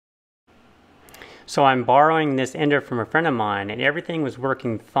So I'm borrowing this ender from a friend of mine, and everything was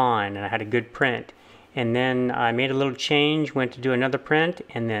working fine, and I had a good print. And then I made a little change, went to do another print,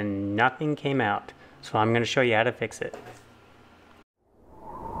 and then nothing came out. So I'm going to show you how to fix it.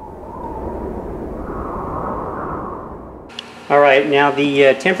 Alright, now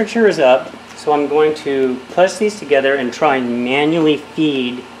the temperature is up, so I'm going to press these together and try and manually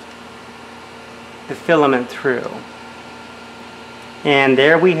feed the filament through. And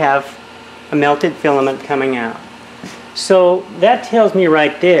there we have a melted filament coming out. So that tells me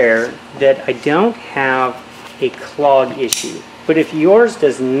right there that I don't have a clog issue. But if yours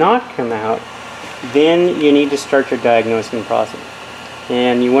does not come out, then you need to start your diagnosing process.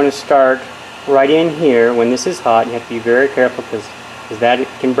 And you want to start right in here. When this is hot, you have to be very careful because that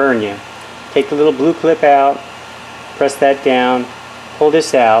can burn you. Take the little blue clip out, press that down, pull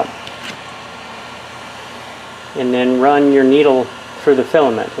this out, and then run your needle through the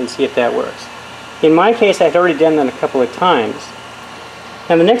filament and see if that works. In my case, I've already done that a couple of times.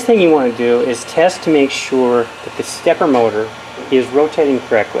 Now the next thing you want to do is test to make sure that the stepper motor is rotating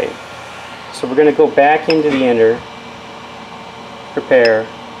correctly. So we're going to go back into the ender, prepare,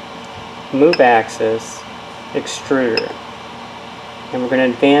 move axis, extruder, and we're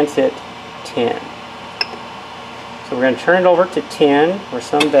going to advance it 10. So we're going to turn it over to 10 or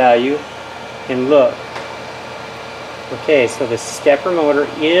some value and look. Okay, so the stepper motor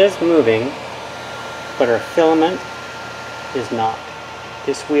is moving, but our filament is not.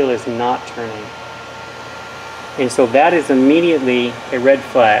 This wheel is not turning. And so that is immediately a red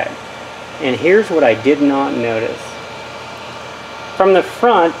flag. And here's what I did not notice. From the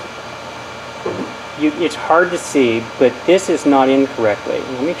front, it's hard to see, but this is not in correctly.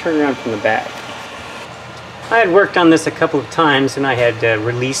 Let me turn around from the back. I had worked on this a couple of times, and I had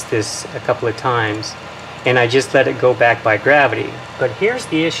released this a couple of times, and I just let it go back by gravity. But here's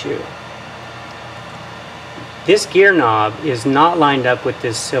the issue. This gear knob is not lined up with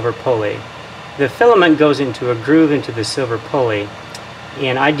this silver pulley. The filament goes into a groove into the silver pulley,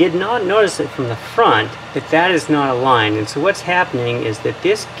 and I did not notice it from the front that is not aligned. And so what's happening is that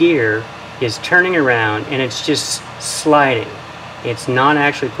this gear is turning around and it's just sliding. It's not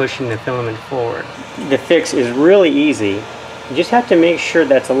actually pushing the filament forward. The fix is really easy. You just have to make sure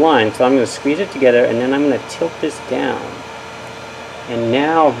that's aligned. So I'm going to squeeze it together and then I'm going to tilt this down. And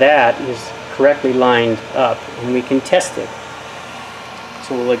now that is correctly lined up and we can test it.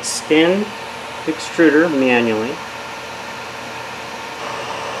 So we'll extend the extruder manually.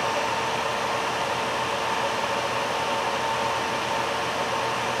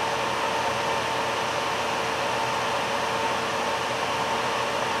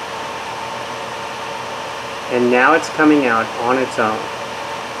 And now it's coming out on its own.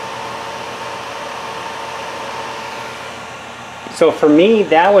 So for me,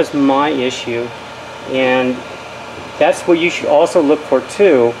 that was my issue, and that's what you should also look for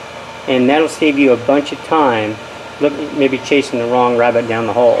too, and that'll save you a bunch of time, maybe chasing the wrong rabbit down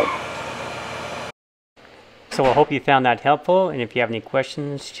the hole. So I hope you found that helpful, and if you have any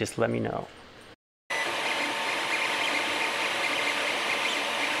questions, just let me know.